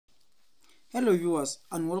Hello viewers,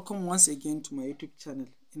 and welcome once again to my YouTube channel.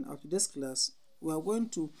 In our today's class, we are going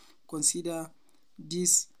to consider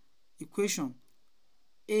this equation: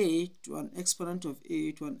 a to an exponent of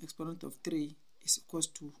a to an exponent of 3 is equals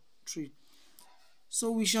to 3.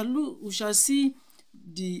 So we shall see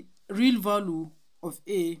the real value of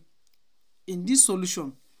a in this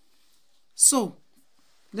solution. So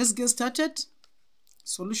let's get started.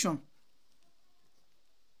 Solution.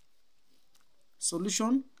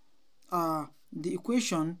 The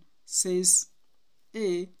equation says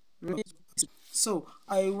a. So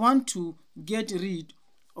I want to get rid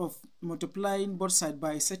of multiplying both sides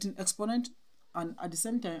by a certain exponent, and at the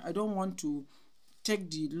same time I don't want to take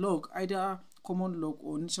the log, either common log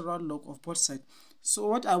or natural log of both sides. So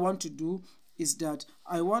what I want to do is that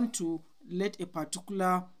I want to let a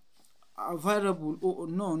particular variable or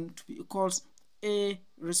unknown to be equals a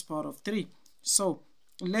raised power of 3. So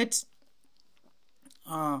let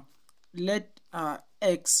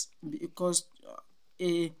x be equals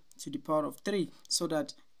a to the power of 3, so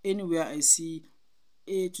that anywhere I see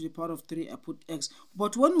a to the power of 3 I put x.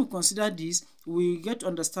 But when we consider this, we get to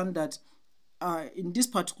understand that in this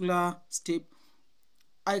particular step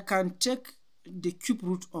I can take the cube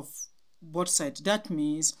root of both sides. That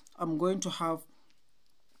means I'm going to have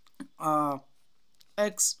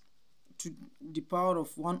x to the power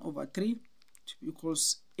of 1 over 3 to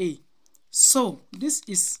equals a. So this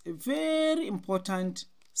is a very important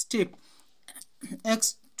step.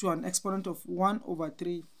 X to an exponent of 1 over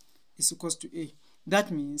 3 is equals to a. That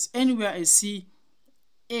means anywhere I see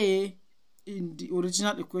a in the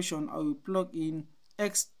original equation, I will plug in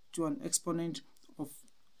x to an exponent of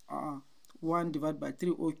 1 divided by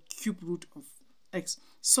 3, or cube root of x.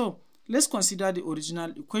 So let's consider the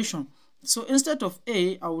original equation. So instead of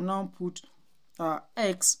a, I will now put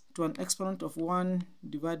x to an exponent of 1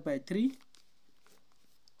 divided by 3,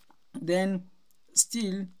 then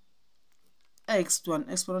still x to an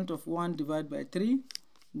exponent of 1 divided by 3,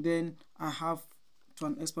 then I have to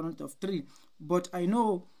an exponent of 3. But I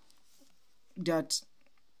know that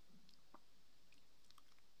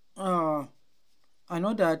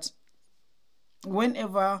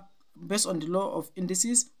whenever, based on the law of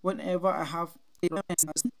indices, whenever I have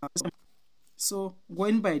so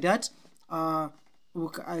going by that, I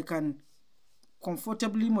can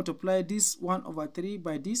comfortably multiply this 1 over 3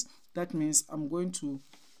 by this. That means I'm going to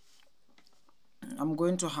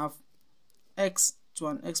have x to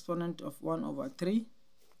an exponent of 1 over 3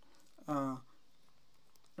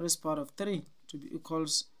 raised power of 3 to be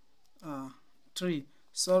equals 3.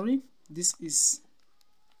 Sorry, this is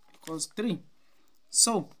equals 3.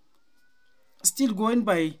 So still going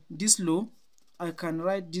by this law, I can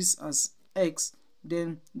write this as x,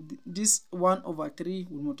 then this 1 over 3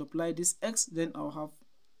 will multiply this x, then I'll have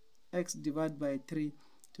x divided by 3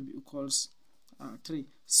 to be equals 3.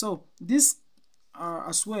 So this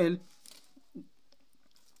as well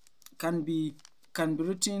can be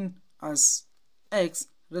written as x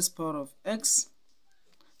raised power of x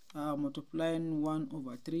multiplying 1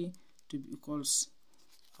 over 3 to be equals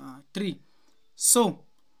 3. So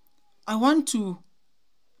I want to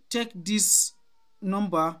take this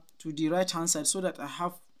number to the right hand side, so that I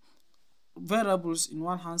have variables in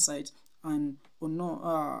one hand side and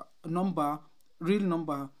real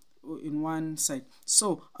number in one side.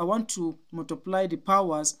 So I want to multiply the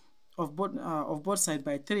powers of both sides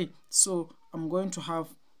by 3. So I'm going to have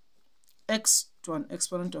x to an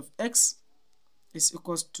exponent of x is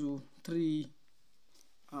equals to 3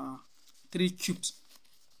 cubed.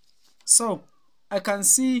 So I can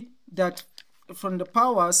see that from the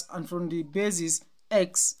powers and from the bases,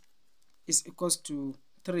 x is equals to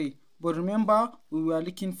 3. But remember, we were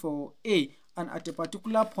looking for a, and at a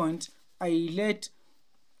particular point I let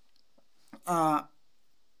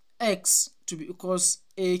x to be equals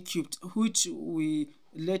a cubed, which we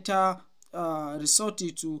later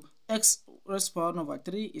resorted to x raised power over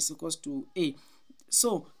 3 is equals to a.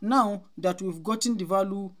 So now that we've gotten the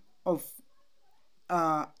value of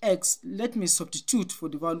x, let me substitute for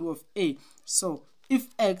the value of a. So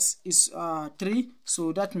if x is 3,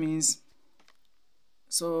 so that means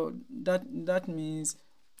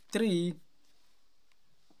 3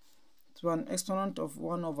 to an exponent of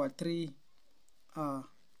 1 over 3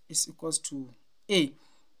 is equals to a.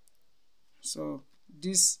 So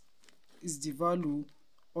this is the value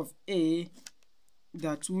of a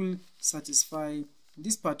that will satisfy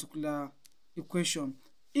this particular equation.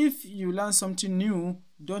 If you learn something new,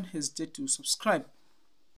 don't hesitate to subscribe.